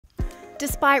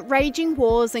Despite raging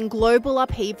wars and global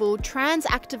upheaval, trans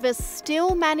activists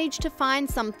still manage to find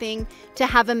something to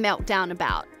have a meltdown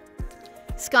about.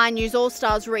 Sky News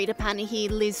All-Stars Rita Panahi,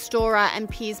 Liz Storer and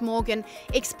Piers Morgan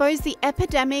exposed the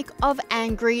epidemic of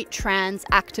angry trans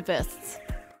activists.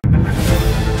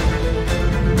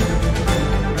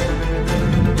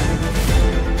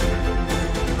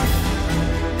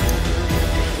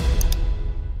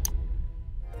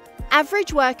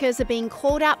 Average workers are being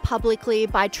called out publicly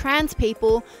by trans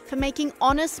people for making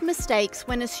honest mistakes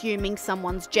when assuming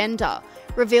someone's gender,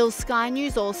 reveals Sky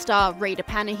News All-Star Rita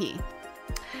Panahi.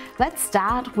 Let's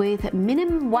start with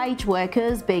minimum wage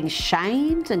workers being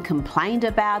shamed and complained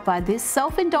about by this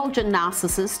self-indulgent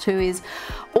narcissist who is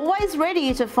always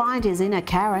ready to find his inner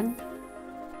Karen.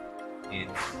 It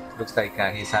looks like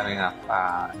he's having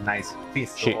a nice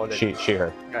feast. She,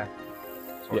 her. Okay.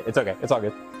 Yeah, it's okay. It's all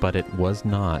good. But it was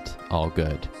not all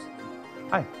good.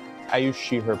 Hi. I use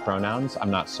she, her pronouns. I'm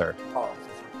not sir. Oh.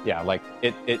 Yeah, like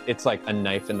it's like a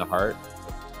knife in the heart.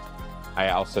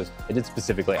 I did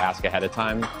specifically ask ahead of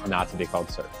time not to be called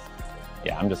sir.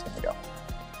 Yeah, I'm just gonna go.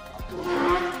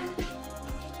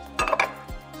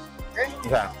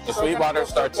 Okay. The sweet water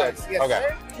starts at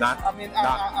okay.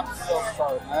 I'm so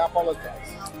sorry. I apologize.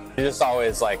 It's just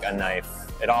always like a knife.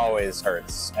 It always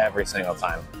hurts every single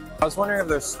time. I was wondering if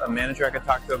there's a manager I could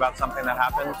talk to about something that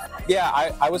happened. Yeah,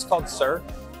 I was called sir.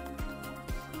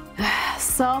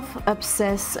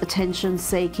 Self-obsessed,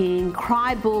 attention-seeking,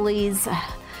 cry bullies.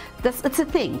 It's a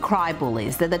thing, cry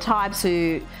bullies. They're the types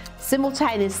who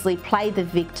simultaneously play the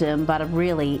victim but are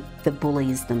really the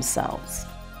bullies themselves.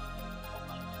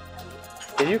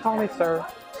 Did you call me sir?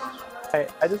 Hey,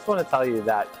 I just want to tell you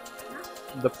that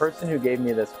the person who gave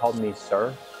me this called me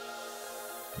sir.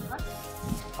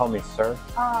 Call me sir.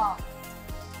 Oh.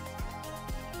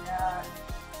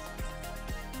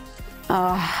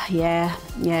 Yeah.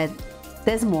 Yeah.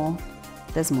 There's more.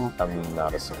 I'm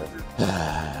not a sir.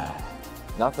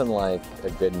 Nothing like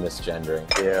a good misgendering.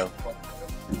 You.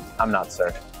 I'm not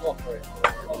sir.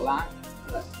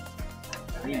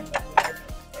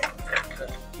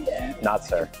 Not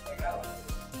sir.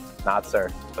 Not sir.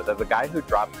 But the guy who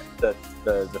dropped the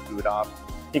food off,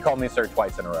 he called me sir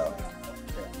twice in a row.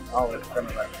 Oh,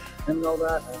 didn't know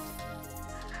that.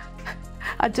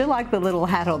 I do like the little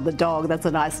hat on the dog. That's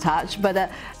a nice touch. But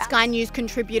Sky News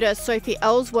contributor Sophie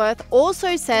Ellsworth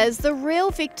also says the real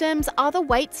victims are the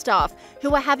wait staff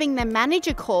who are having their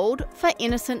manager called for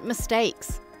innocent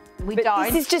mistakes.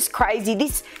 This is just crazy.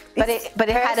 But it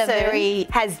had a very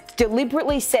has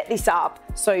deliberately set this up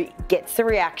so it gets the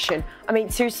reaction. I mean,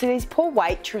 seriously, these poor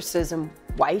waitresses and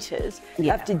waiters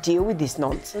have to deal with this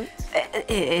nonsense.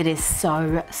 It is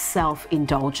so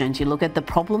self-indulgent. You look at the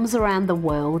problems around the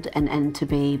world and to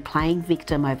be playing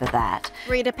victim over that.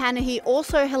 Rita Panahi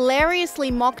also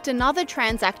hilariously mocked another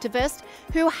trans activist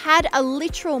who had a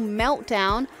literal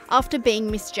meltdown after being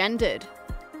misgendered.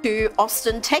 To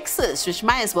Austin, Texas, which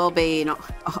may as well be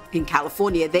in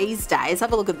California these days.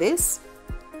 Have a look at this.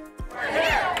 We're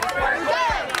here. We're gay.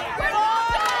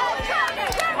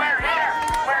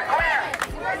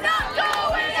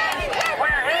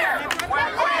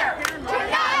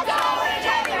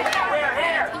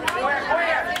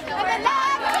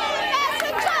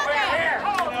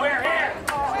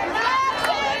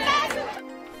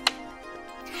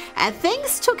 And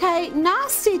things took a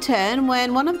nasty turn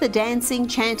when one of the dancing,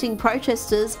 chanting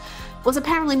protesters was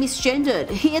apparently misgendered.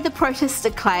 Here the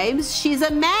protester claims she's a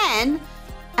man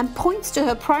and points to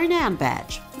her pronoun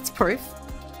badge. It's proof.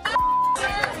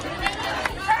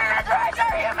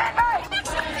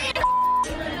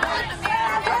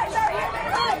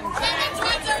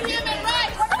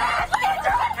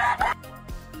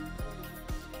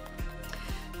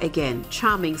 Again,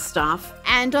 charming stuff.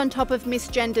 And on top of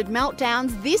misgendered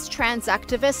meltdowns, this trans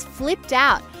activist flipped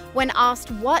out when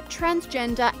asked what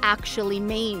transgender actually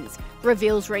means,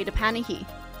 reveals Rita Panahi.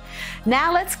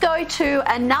 Now let's go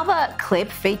to another clip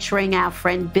featuring our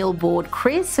friend Billboard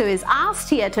Chris, who is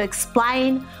asked here to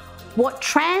explain what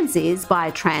trans is by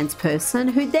a trans person,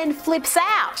 who then flips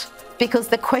out because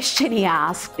the question he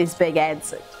asked is being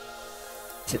answered.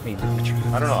 I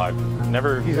don't know. I've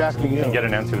never He's asking you. can get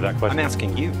an answer to that question. I'm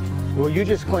asking you. Well, you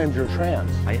just claimed you're trans,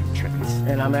 I am trans.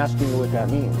 and I'm asking you what that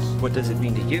means. What does it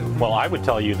mean to you? Well, I would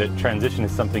tell you that transition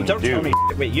is something Don't you do. tell me.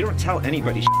 Wait, you don't tell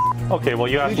anybody. Okay, well,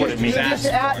 you asked what it means.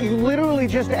 You literally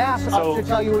just asked us to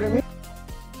tell you what it means.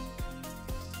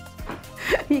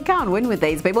 You can't win with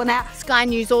these people. Now, Sky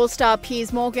News All-Star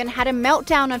Piers Morgan had a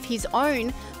meltdown of his own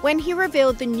when he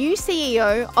revealed the new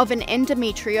CEO of an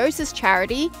endometriosis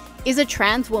charity is a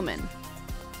trans woman.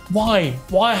 Why?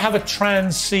 Why have a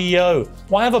trans CEO?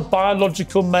 Why have a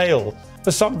biological male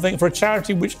for a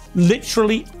charity which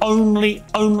literally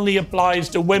only applies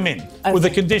to women, with a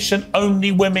condition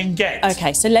only women get?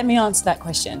 Okay, so let me answer that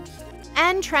question.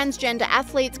 And transgender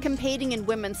athletes competing in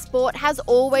women's sport has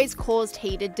always caused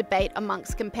heated debate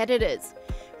amongst competitors.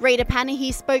 Rita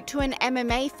Panahi spoke to an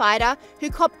MMA fighter who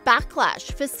copped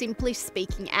backlash for simply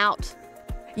speaking out.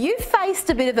 You faced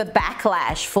a bit of a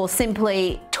backlash for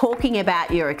simply talking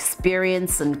about your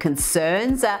experience and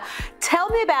concerns. Tell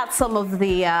me about some of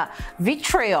the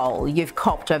vitriol you've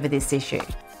copped over this issue.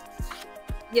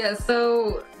 Yeah,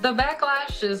 so the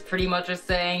backlash is pretty much just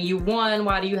saying, you won,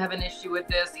 why do you have an issue with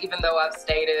this? Even though I've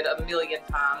stated a million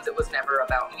times it was never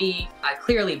about me. I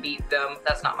clearly beat them.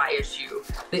 That's not my issue.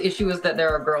 The issue is that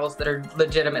there are girls that are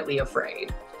legitimately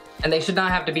afraid. And they should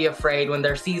not have to be afraid when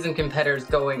they're seasoned competitors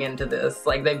going into this.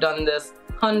 Like, they've done this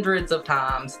hundreds of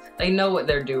times. They know what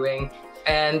they're doing.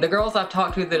 And the girls I've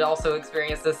talked to that also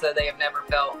experienced this said they have never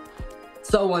felt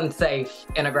so unsafe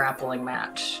in a grappling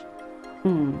match.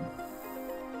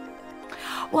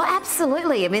 Well,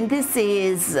 absolutely. I mean, this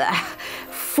is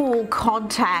full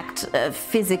contact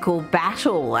physical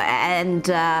battle, and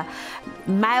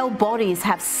male bodies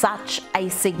have such a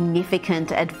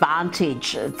significant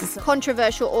advantage.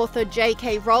 Controversial author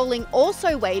J.K. Rowling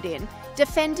also weighed in,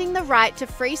 defending the right to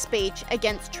free speech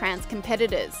against trans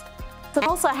competitors.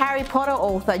 Also, Harry Potter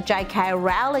author J.K.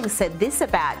 Rowling said this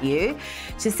about you.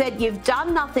 She said, "You've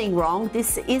done nothing wrong.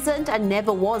 This isn't and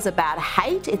never was about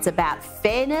hate. It's about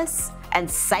fairness and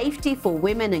safety for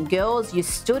women and girls. You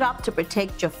stood up to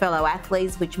protect your fellow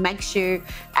athletes, which makes you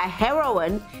a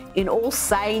heroine in all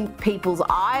sane people's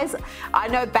eyes. I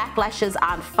know backlashes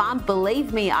aren't fun,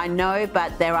 believe me, I know,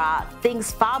 but there are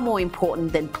things far more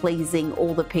important than pleasing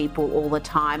all the people all the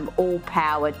time. All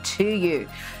power to you."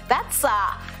 That's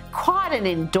quite an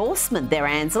endorsement there,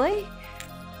 Ansley.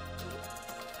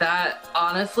 That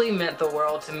honestly meant the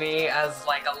world to me as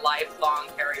like a lifelong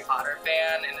Harry Potter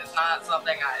fan, and it's not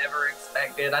something I ever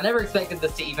expected. I never expected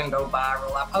this to even go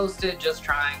viral. I posted just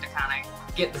trying to kind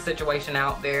of get the situation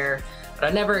out there, but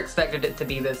I never expected it to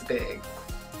be this big.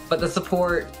 But the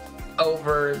support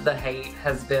over the hate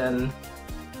has been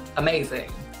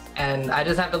amazing. And I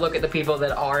just have to look at the people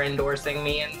that are endorsing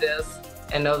me in this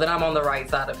and know that I'm on the right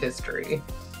side of history.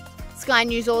 Sky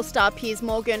News All-Star Piers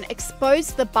Morgan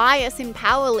exposed the bias in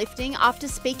powerlifting after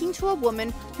speaking to a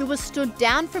woman who was stood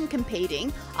down from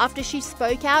competing after she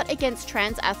spoke out against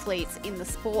trans athletes in the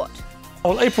sport.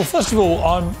 Well, April, first of all,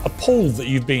 I'm appalled that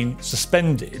you've been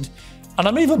suspended, and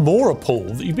I'm even more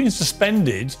appalled that you've been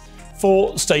suspended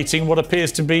for stating what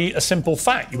appears to be a simple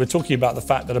fact. You were talking about the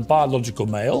fact that a biological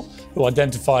male who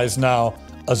identifies now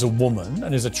as a woman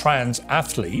and is a trans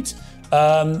athlete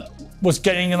was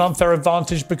getting an unfair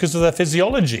advantage because of their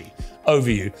physiology over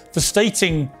you. For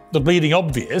stating the bleeding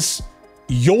obvious,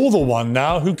 you're the one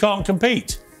now who can't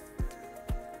compete.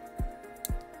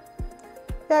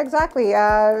 Yeah, exactly.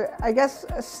 I guess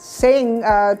saying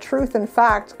truth and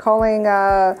fact, calling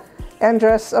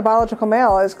Andrus a biological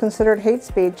male is considered hate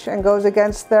speech and goes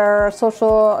against their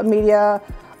social media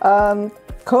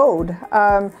code.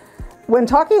 When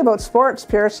talking about sports,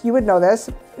 Piers, you would know this,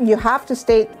 you have to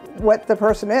state what the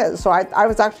person is. So I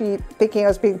was actually thinking I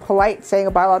was being polite saying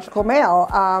a biological male,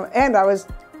 and I was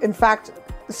in fact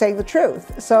saying the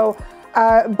truth. So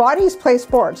bodies play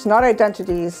sports, not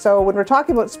identities. So when we're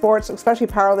talking about sports, especially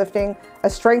powerlifting, a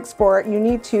strength sport, you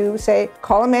need to say,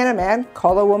 call a man,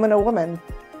 call a woman.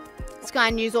 Sky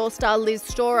News All-Star Liz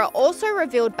Storer also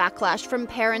revealed backlash from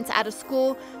parents at a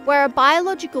school where a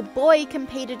biological boy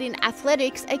competed in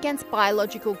athletics against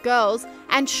biological girls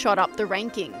and shot up the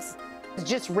rankings.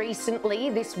 Just recently,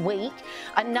 this week,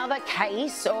 another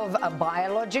case of a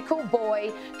biological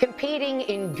boy competing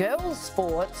in girls'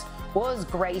 sports was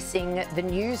gracing the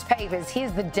newspapers.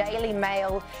 Here's the Daily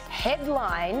Mail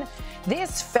headline.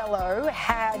 This fellow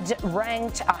had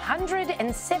ranked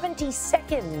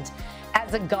 172nd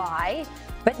as a guy,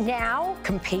 but now,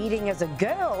 competing as a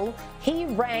girl, he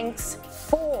ranks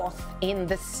 4th in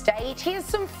the state. Here's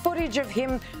some footage of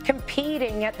him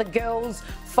competing at the girls'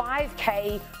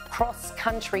 5K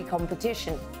cross-country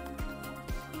competition.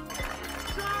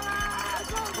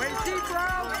 Way to keep,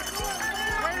 bro!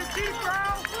 Way to keep, bro!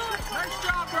 Nice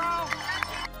job, bro!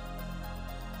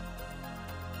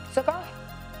 So, guy,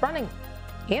 running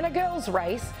in a girls'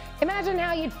 race. Imagine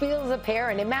how you'd feel as a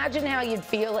parent. Imagine how you'd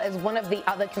feel as one of the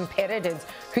other competitors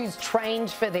who's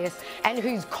trained for this and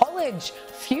whose college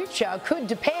future could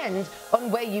depend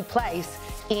on where you place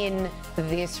in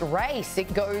this race.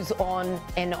 It goes on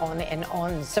and on and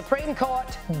on. Supreme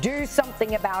Court, do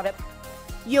something about it.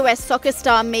 US soccer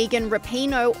star Megan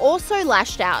Rapinoe also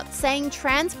lashed out, saying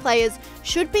trans players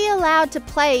should be allowed to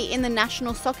play in the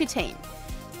national soccer team.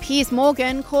 Piers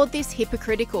Morgan called this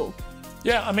hypocritical.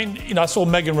 Yeah, I mean, I saw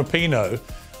Megan Rapinoe,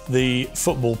 the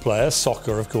football player,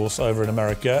 soccer, of course, over in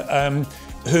America,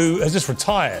 who has just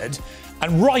retired.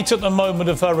 And right at the moment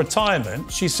of her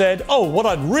retirement, she said, oh, what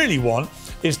I'd really want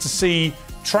is to see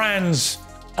trans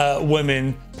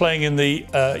women playing in the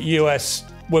US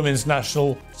women's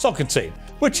national soccer team,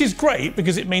 which is great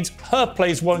because it means her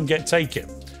place won't get taken.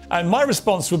 And my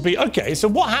response would be, okay, so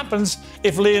what happens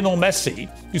if Lionel Messi,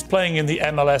 who's playing in the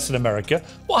MLS in America,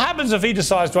 what happens if he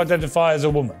decides to identify as a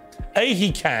woman? A,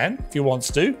 he can, if he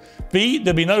wants to. B,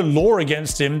 there'll be no law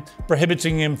against him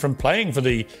prohibiting him from playing for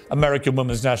the American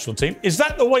women's national team. Is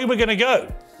that the way we're going to go?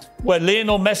 Where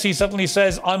Lionel Messi suddenly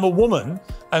says, I'm a woman,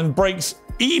 and breaks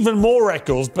even more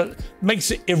records, but makes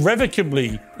it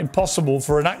irrevocably impossible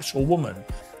for an actual woman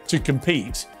to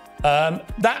compete.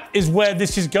 That is where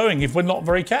this is going if we're not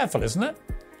very careful, isn't it?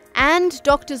 And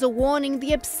doctors are warning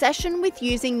the obsession with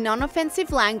using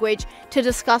non-offensive language to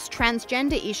discuss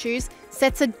transgender issues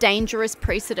sets a dangerous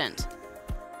precedent.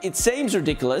 It seems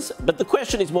ridiculous, but the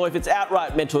question is more if it's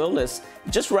outright mental illness.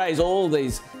 It just raise all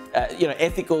these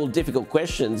ethical, difficult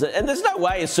questions. And there's no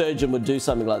way a surgeon would do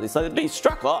something like this. Like, it'd be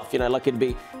struck off, like it'd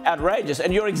be outrageous.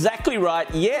 And you're exactly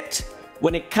right. Yet,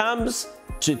 when it comes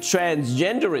to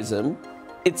transgenderism,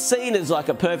 it's seen as like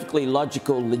a perfectly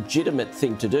logical, legitimate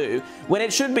thing to do, when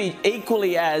it should be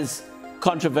equally as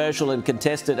controversial and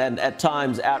contested and at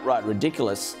times outright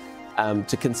ridiculous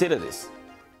to consider this.